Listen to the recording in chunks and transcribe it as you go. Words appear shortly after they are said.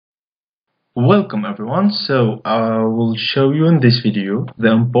Welcome everyone. So I will show you in this video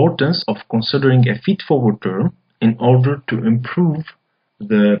the importance of considering a feed-forward term in order to improve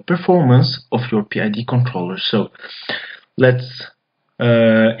the performance of your PID controller. So let's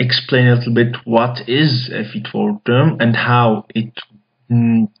explain a little bit what is a feed-forward term and how it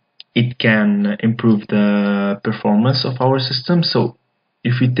can improve the performance of our system. So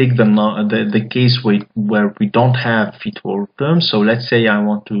if we take the case where we don't have feed-forward term, so let's say I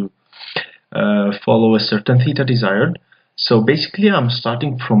want to follow a certain theta desired. So basically I'm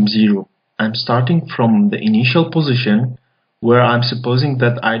starting from zero. I'm starting from the initial position where I'm supposing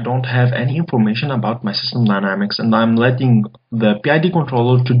that I don't have any information about my system dynamics, and I'm letting the PID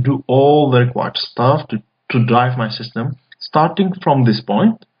controller to do all the required stuff to drive my system, starting from this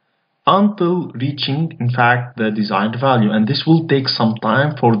point until reaching in fact the desired value. And this will take some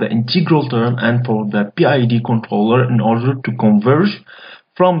time for the integral term and for the PID controller in order to converge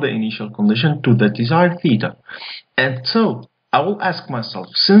from the initial condition to the desired theta. And so I will ask myself,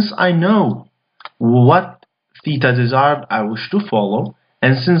 since I know what theta desired I wish to follow,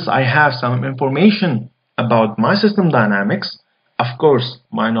 and since I have some information about my system dynamics, of course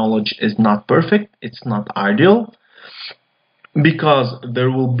my knowledge is not perfect, it's not ideal, because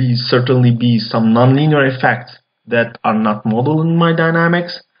there will certainly be some nonlinear effects that are not modeled in my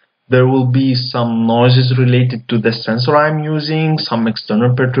dynamics. There will be some noises related to the sensor I'm using, some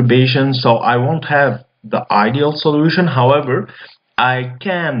external perturbations, so I won't have the ideal solution. However, I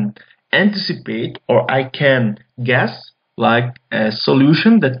can anticipate, or I can guess like a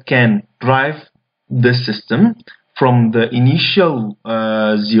solution that can drive the system from the initial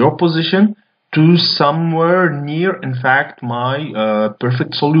zero position to somewhere near in fact my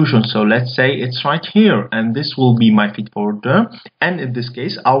perfect solution. So let's say it's right here, and this will be my feed-forward term, and in this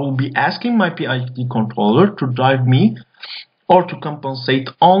case I will be asking my PID controller to drive me or to compensate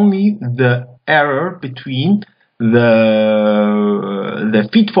only the error between the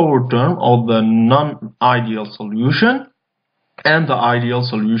feed-forward term or the non-ideal solution and the ideal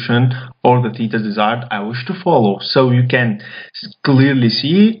solution or the theta desired I wish to follow. So you can clearly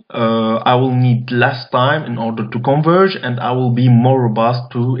see I will need less time in order to converge, and I will be more robust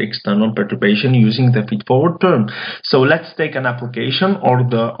to external perturbation using the feed-forward term. So let's take an application on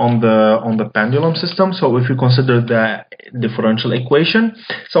the pendulum system. So if you consider the differential equation,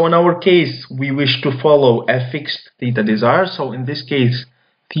 so in our case we wish to follow a fixed theta desired. So in this case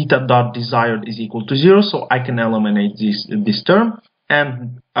theta dot desired is equal to 0, so I can eliminate this term,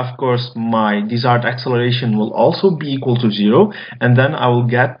 and of course my desired acceleration will also be equal to 0, and then I will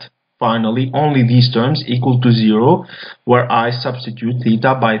get finally only these terms equal to 0, where I substitute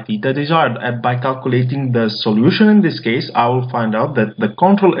theta by theta desired. And by calculating the solution in this case, I will find out that the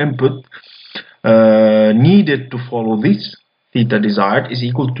control input needed to follow this theta desired is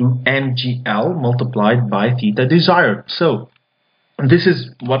equal to mgl multiplied by theta desired. So this is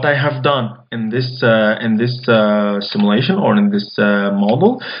what I have done in this simulation, or in this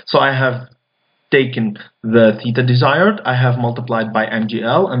model. So I have taken the theta desired, I have multiplied by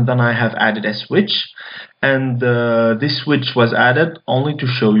mgl, and then I have added a switch, and this switch was added only to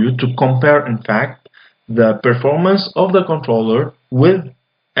show you, to compare in fact the performance of the controller with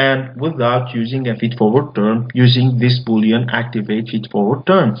and without using a feed-forward term, using this boolean activate feed-forward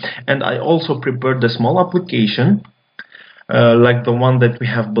term. And I also prepared a small application like the one that we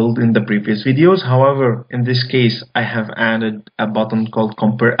have built in the previous videos. However, in this case I have added a button called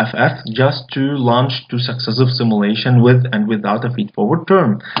compare FF just to launch two successive simulation with and without a feed-forward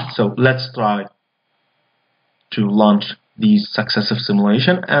term. So let's try to launch these successive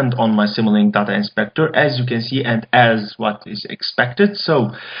simulation, and on my simulink data inspector, as you can see and as what is expected.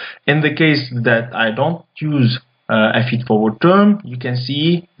 So in the case that I don't use a feed-forward term, you can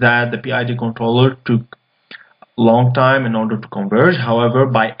see that the PID controller took long time in order to converge. However,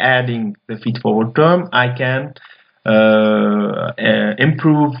 by adding the feed-forward term, I can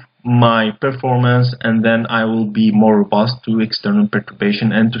improve my performance, and then I will be more robust to external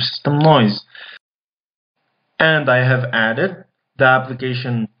perturbation and to system noise. And I have added the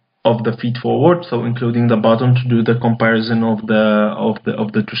application of the feed-forward, so including the button to do the comparison of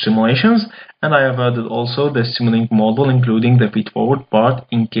the two simulations, and I have added also the simulink model, including the feed-forward part,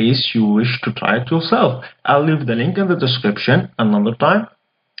 in case you wish to try it yourself. I'll leave the link in the description another time,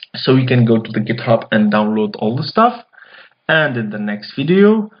 so you can go to the GitHub and download all the stuff. And in the next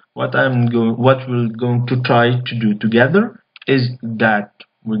video, what we're going to try to do together is that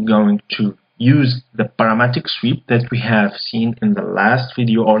we're going to use the parametric sweep that we have seen in the last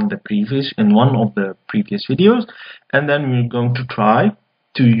video, or in one of the previous videos, and then we're going to try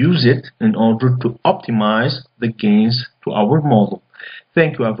to use it in order to optimize the gains to our model.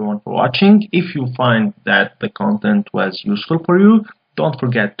 Thank you everyone for watching. If you find that the content was useful for you, don't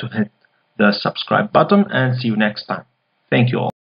forget to hit the subscribe button and see you next time. Thank you all.